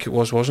games, I think it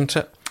was, wasn't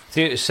it?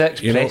 3 out of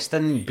 6,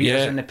 Preston beat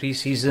us in the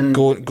pre-season.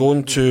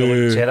 Going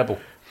to terrible.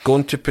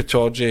 Going to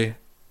Pittodrie,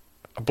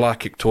 a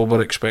Black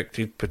October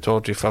expected,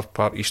 Pittodrie, Firth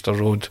Park, Easter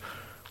Road,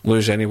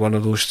 lose any one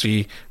of those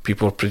 3,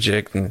 people are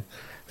projecting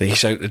that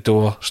he's out the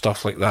door,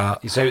 stuff like that.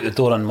 He's out the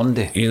door on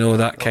Monday.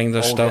 That kind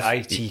of all stuff.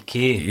 The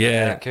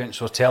ITK accounts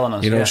were telling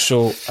us.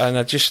 So, and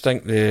I just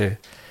think the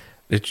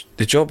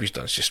job he's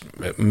done is just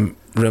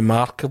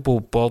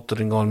remarkable,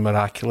 bordering on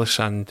miraculous,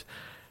 and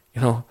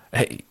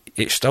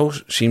it still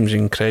seems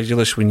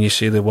incredulous when you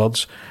say the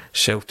words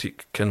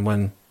Celtic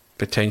can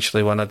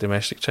potentially win a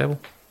domestic treble.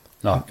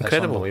 No, incredible.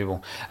 It's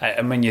unbelievable.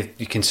 And when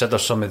you consider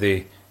some of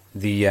the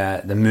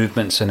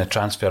movements in the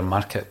transfer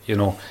market,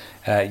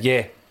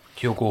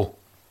 Kyogo,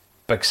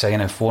 big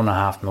signing,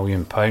 £4.5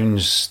 million.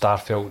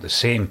 Starfelt the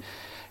same.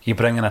 You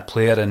bring in a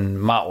player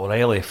in Matt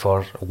O'Reilly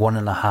for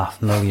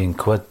 £1.5 million,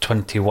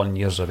 21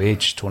 years of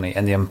age, Tony,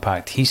 and the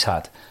impact he's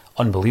had,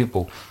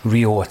 unbelievable.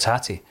 Rio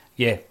Atati,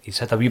 he's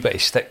had a wee bit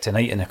of stick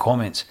tonight in the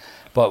comments,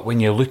 but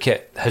when you look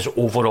at his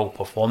overall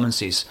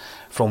performances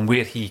from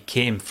where he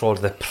came for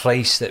the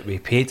price that we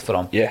paid for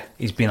him,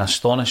 he's been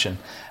astonishing.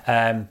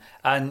 And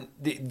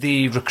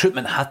the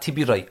recruitment had to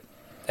be right.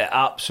 It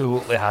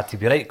absolutely had to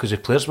be right, because the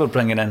players we're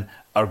bringing in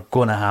are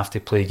going to have to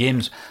play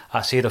games.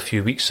 I said a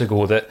few weeks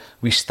ago that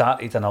we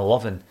started in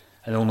 11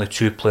 and only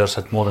 2 players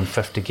had more than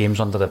 50 games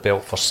under the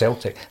belt for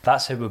Celtic.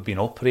 That's how we've been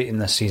operating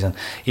this season.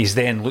 He's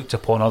then looked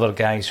upon other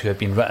guys who have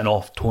been written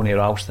off, Tony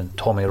Ralston,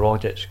 Tommy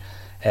Rogic,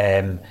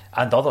 and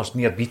others.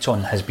 Nir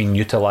Bitton has been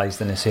utilised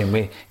in the same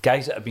way.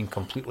 Guys that have been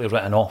completely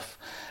written off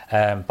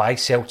by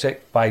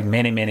Celtic, by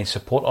many, many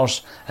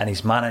supporters, and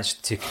he's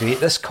managed to create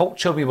this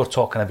culture we were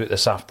talking about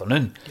this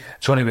afternoon.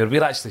 Tony, where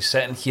we're actually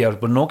sitting here,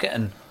 we're not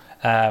getting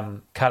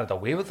carried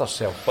away with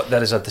ourselves, but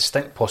there is a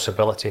distinct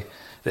possibility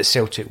that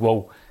Celtic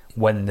will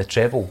win the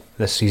treble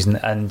this season,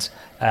 and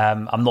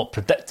I'm not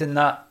predicting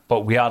that,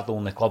 but we are the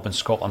only club in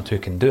Scotland who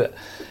can do it.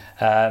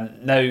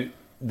 Now,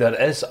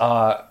 there is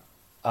a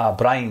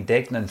Brian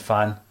Degnan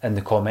fan in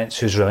the comments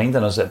who's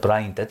reminding us that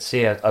Brian did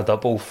say a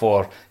double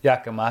for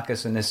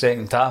Giakoumakis in the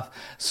second half.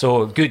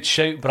 So good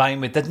shout,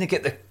 Brian. We didn't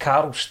get the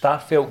Carl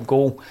Starfelt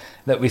goal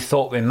that we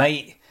thought we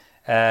might.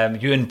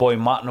 You and Boy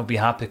Martin will be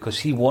happy because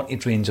he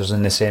wanted Rangers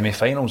in the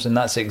semi-finals, and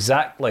that's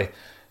exactly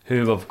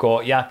who we've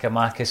got.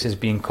 Giakoumakis is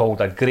being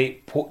called a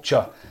great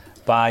poacher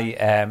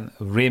by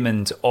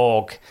Raymond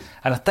Ogg,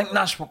 and I think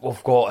that's what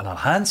we've got in our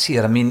hands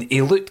here. I mean,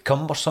 he looked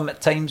cumbersome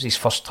at times. His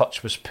first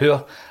touch was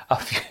poor.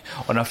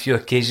 On a few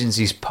occasions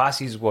his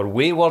passes were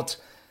wayward,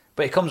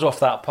 but he comes off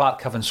that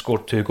park having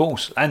scored 2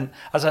 goals, and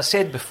as I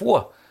said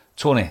before,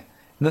 Tony,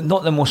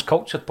 not the most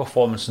cultured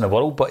performance in the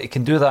world, but he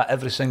can do that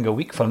every single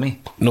week for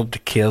me. Nobody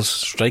cares.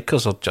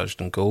 Strikers are judged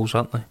in goals,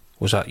 aren't they?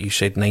 Was that, you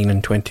said 9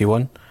 and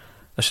 21?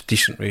 That's a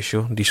decent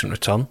ratio, decent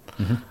return.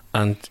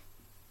 And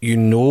you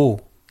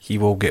know he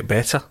will get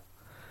better.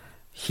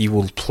 He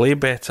will play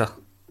better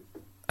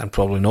and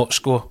probably not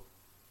score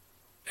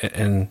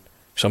in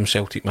some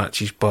Celtic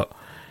matches. But,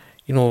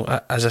 you know,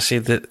 as I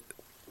said, that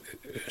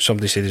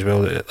somebody said as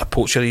well, that a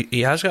poacher,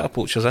 he has got a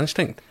poacher's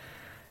instinct.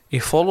 He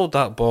followed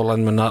that ball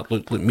in when that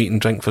looked like meat and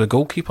drink for the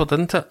goalkeeper,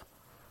 didn't it?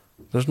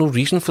 There's no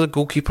reason for the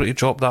goalkeeper to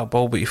drop that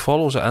ball, but he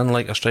follows it in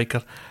like a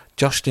striker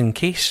just in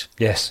case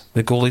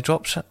the goalie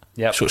drops it.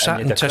 Yep. So it's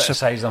that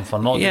criticise them for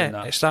not doing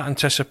that. It's that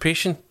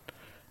anticipation.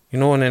 You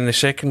know, and then the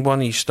second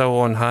one, he's still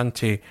on hand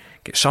to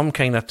get some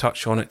kind of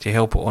touch on it to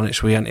help it on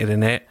its way into the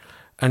net.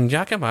 And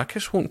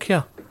Giakoumakis won't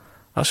care.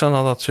 That's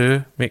another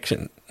 2, makes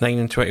it 9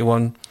 and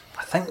 21.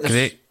 I think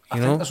great. I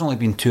think there's only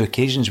been 2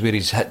 occasions where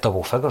he's hit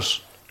double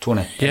figures,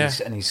 Tony,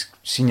 in his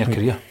senior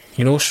career.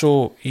 You know,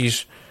 so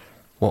he's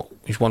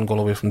 1 goal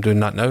away from doing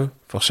that now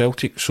for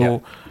Celtic.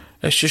 So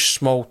it's just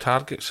small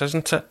targets,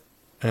 isn't it?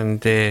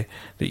 And that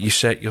you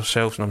set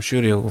yourself, and I'm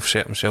sure he'll have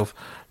set himself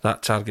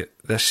that target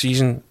this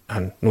season,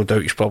 and no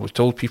doubt he's probably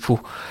told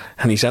people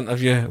in his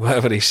interview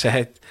whatever he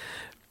said.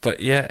 But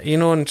yeah, you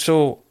know, and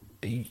so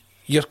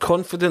you're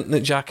confident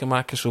that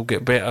Giakoumakis will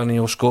get better and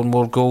he'll score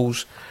more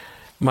goals.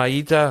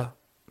 Maeda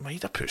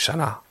puts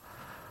in a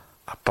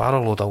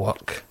barrel load of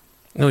work.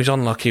 You know, he's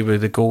unlucky with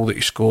the goal that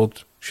he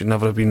scored. Should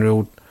never have been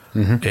ruled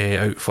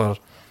out for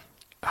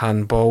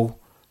handball,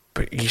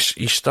 but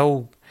he's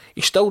still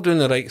doing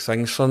the right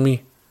things for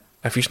me.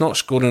 If he's not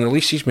scoring, at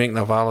least he's making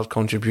a valid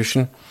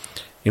contribution.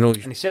 You know,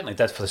 and he certainly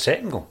did for the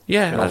second goal.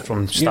 Yeah, you know,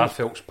 from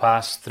Starfelt's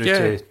pass through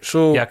to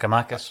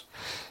Giakoumakis.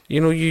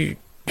 You know, you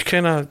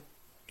kind of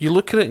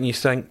look at it and you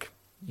think,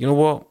 you know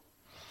what?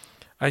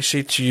 I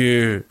say to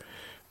you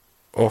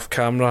off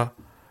camera,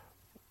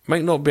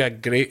 might not be a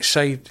great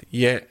side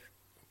yet,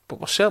 but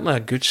we're certainly a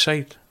good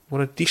side.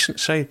 We're a decent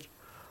side.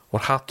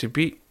 We're hard to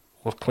beat.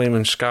 We're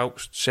claiming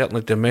scalps,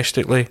 certainly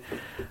domestically,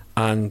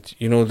 and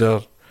you know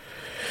they're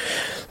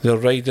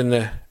riding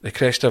the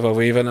crest of a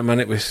wave in a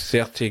minute with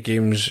 30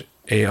 games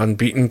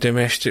unbeaten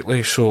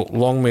domestically. So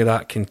long may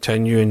that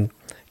continue. And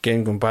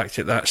again, going back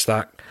to it, that's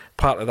that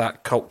part of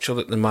that culture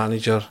that the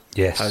manager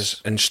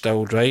has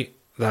instilled, right?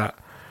 That,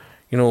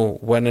 you know,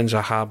 winning's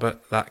a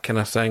habit, that kind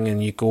of thing,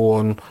 and you go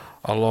on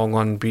a long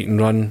unbeaten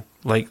run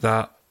like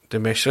that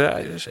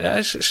domestically.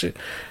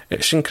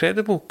 It's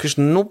incredible because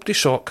nobody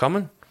saw it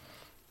coming,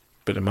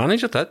 but the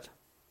manager did.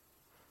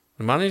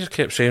 The manager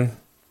kept saying,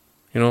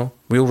 you know,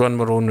 we'll run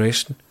our own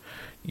race.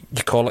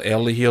 You call it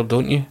early here,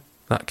 don't you?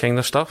 That kind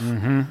of stuff.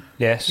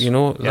 Yes. You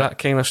know, that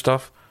kind of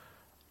stuff.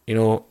 You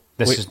know,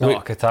 this is not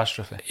a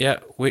catastrophe. Yeah,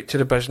 wait to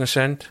the business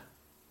end.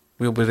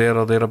 We'll be there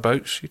or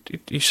thereabouts.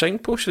 He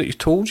signposted it, he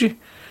told you.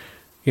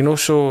 You know,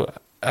 so,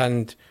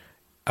 and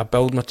I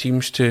build my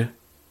teams to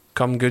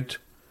come good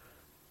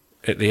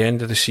at the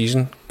end of the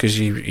season because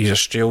he's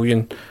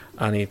Australian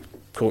and he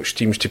coached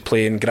teams to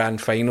play in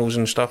grand finals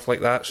and stuff like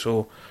that.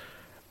 So,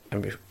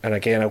 and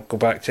again, I'll go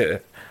back to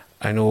it.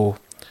 I know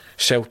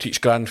Celtic's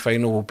grand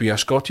final will be a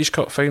Scottish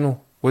Cup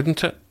final,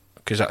 wouldn't it?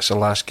 Because that's the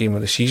last game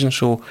of the season.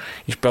 So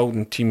he's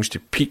building teams to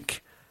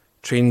peak,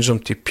 trains them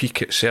to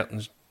peak at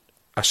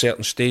a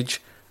certain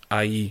stage,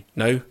 i.e.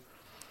 now.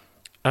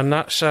 And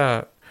that's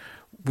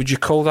would you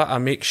call that a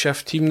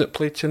makeshift team that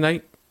played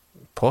tonight?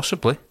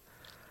 Possibly.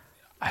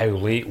 How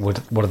late were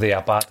they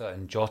Abada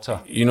and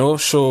Jota? You know,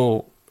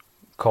 so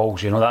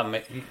calls, you know,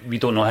 that we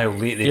don't know how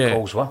late the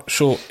calls were.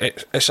 So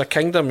it's a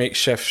kind of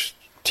makeshift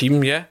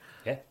team, yeah.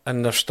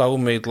 And they've still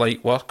made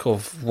light work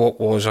of what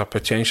was a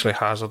potentially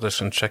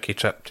hazardous and tricky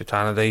trip to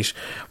Tannadice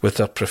with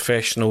their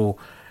professional,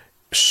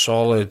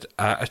 solid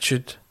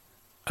attitude,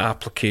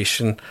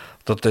 application,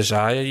 their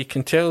desire. You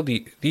can tell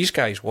these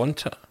guys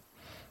want it.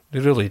 They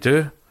really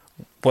do.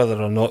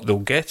 Whether or not they'll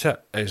get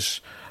it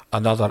is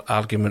another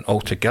argument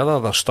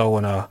altogether. They're still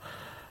in a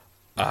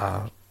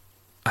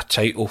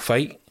title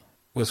fight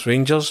with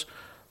Rangers.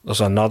 There's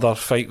another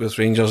fight with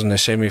Rangers in the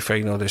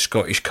semi-final of the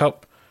Scottish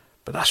Cup.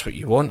 But that's what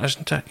you want,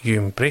 isn't it? You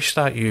embrace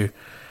that. You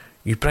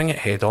bring it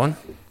head on.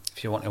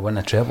 If you want to win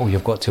a treble,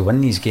 you've got to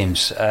win these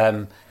games.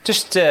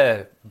 Just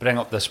to bring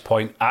up this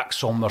point,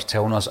 Axon were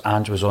telling us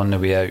Ange was on the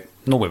way out.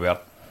 No, we were.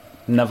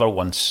 Never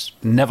once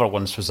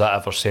was that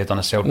ever said on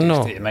a Celtic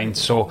State of Mind.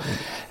 So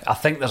I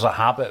think there's a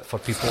habit for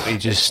people to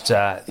just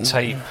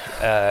type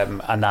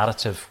a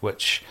narrative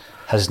which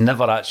has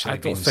never actually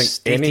been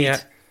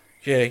stated.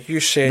 You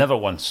said never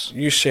once.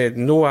 You said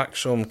no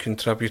Axon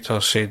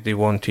contributor said they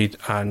wanted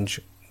Ange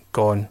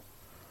gone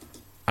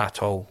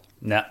at all.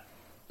 Nah.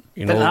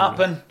 Didn't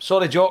happen.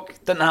 Sorry, Jock.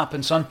 Didn't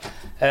happen, son.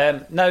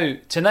 Now,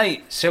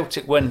 tonight,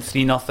 Celtic win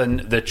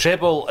 3-0. The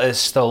treble is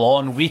still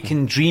on. We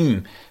can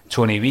dream,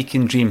 Tony. We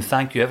can dream.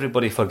 Thank you,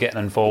 everybody, for getting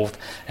involved.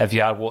 If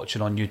you are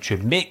watching on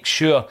YouTube, make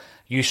sure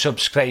you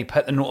subscribe.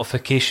 Hit the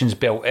notifications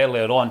bell.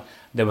 Earlier on,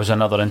 there was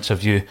another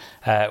interview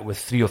with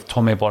 3 of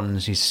Tommy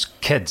Burns'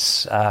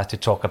 kids to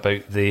talk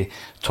about the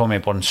Tommy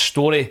Burns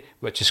story,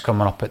 which is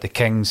coming up at the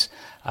Kings.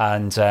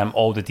 And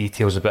all the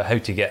details about how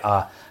to get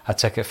a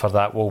ticket for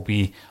that will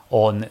be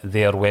on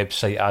their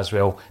website as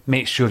well.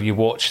 Make sure you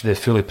watch the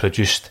fully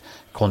produced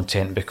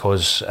content,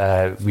 because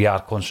we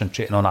are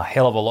concentrating on a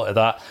hell of a lot of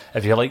that.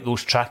 If you like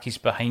those trackies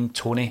behind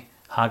Tony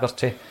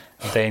Haggerty,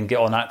 then get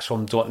on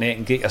axom.net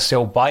and get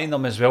yourself buying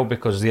them as well,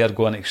 because they are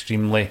going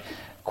extremely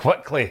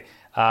quickly.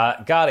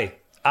 Gary,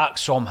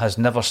 Axom has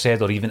never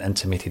said or even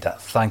intimated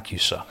that. Thank you,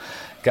 sir.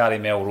 Gary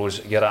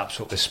Melrose, you're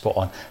absolutely spot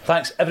on.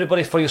 Thanks,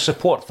 everybody, for your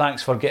support.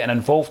 Thanks for getting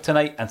involved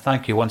tonight. And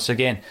thank you once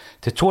again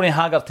to Tony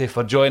Haggerty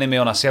for joining me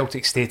on A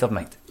Celtic State of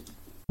Mind.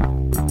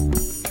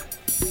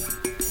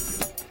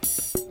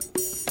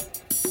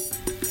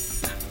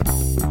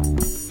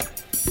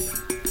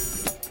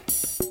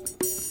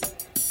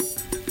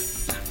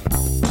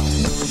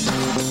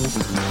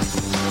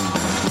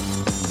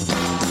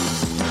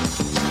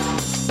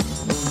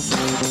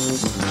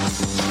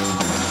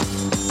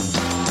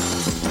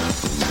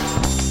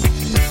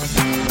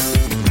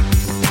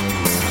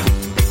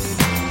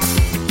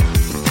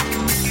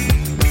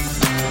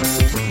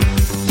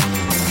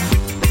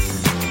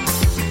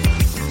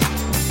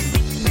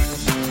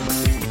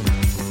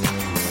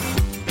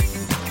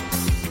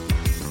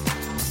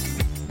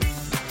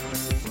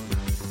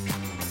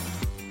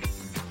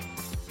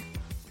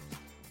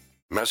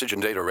 Message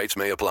and data rates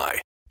may apply.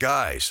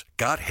 Guys,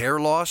 got hair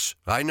loss?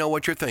 I know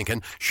what you're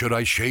thinking. Should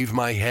I shave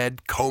my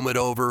head, comb it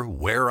over,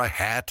 wear a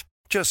hat?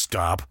 Just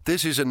stop.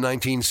 This isn't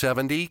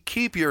 1970.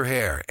 Keep your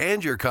hair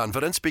and your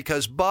confidence,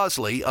 because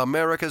Bosley,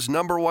 America's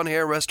 #1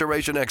 hair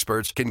restoration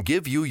experts, can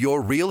give you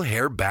your real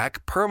hair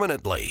back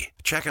permanently.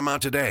 Check them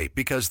out today,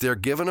 because they're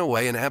giving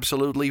away an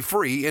absolutely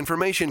free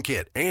information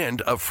kit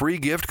and a free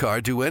gift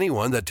card to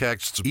anyone that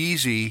texts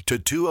EASY to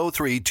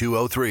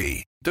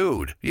 203-203.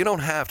 Dude, you don't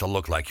have to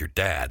look like your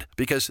dad,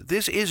 because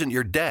this isn't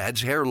your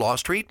dad's hair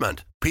loss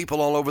treatment.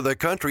 People all over the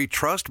country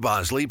trust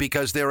Bosley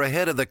because they're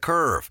ahead of the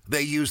curve.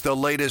 They use the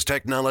latest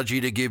technology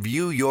to give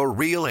you your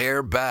real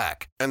hair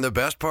back. And the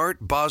best part?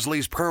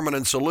 Bosley's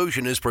permanent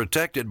solution is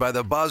protected by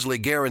the Bosley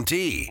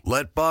Guarantee.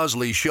 Let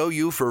Bosley show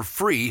you for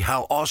free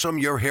how awesome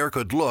your hair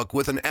could look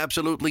with an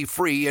absolutely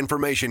free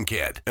information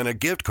kit and a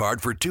gift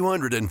card for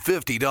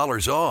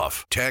 $250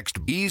 off. Text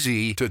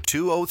EASY to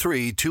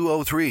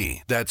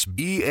 203-203. That's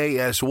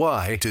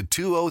BASY to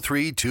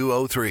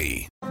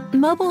 203-203.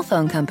 Mobile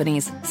phone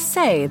companies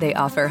say they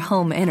offer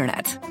home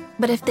internet.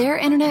 But if their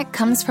internet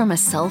comes from a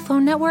cell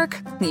phone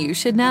network, you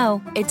should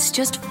know. It's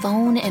just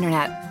phone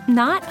internet,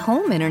 not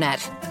home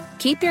internet.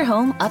 Keep your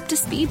home up to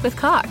speed with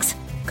Cox.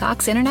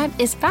 Cox internet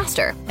is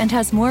faster and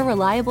has more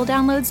reliable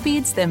download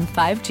speeds than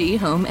 5G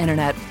home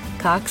internet.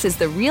 Cox is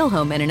the real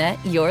home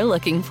internet you're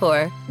looking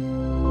for.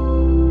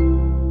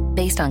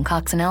 Based on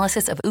Cox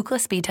analysis of Ookla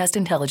speed test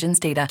intelligence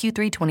data,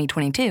 Q3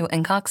 2022,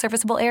 and Cox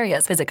serviceable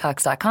areas. Visit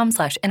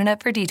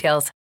cox.com/internet for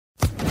details.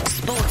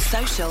 Sports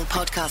Social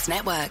Podcast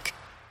Network.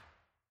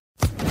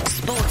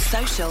 Sports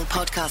Social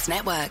Podcast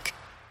Network.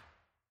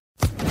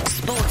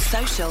 Sports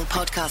Social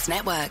Podcast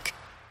Network.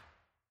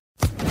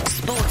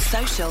 Sports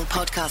Social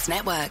Podcast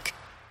Network.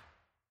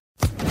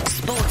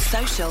 Sports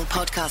Social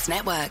Podcast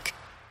Network.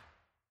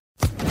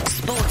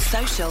 Sports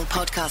Social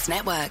Podcast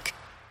Network.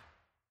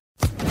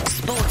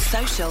 Sports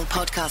Social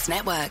Podcast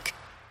Network.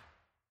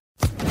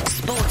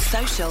 Sports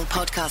Social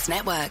Podcast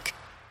Network.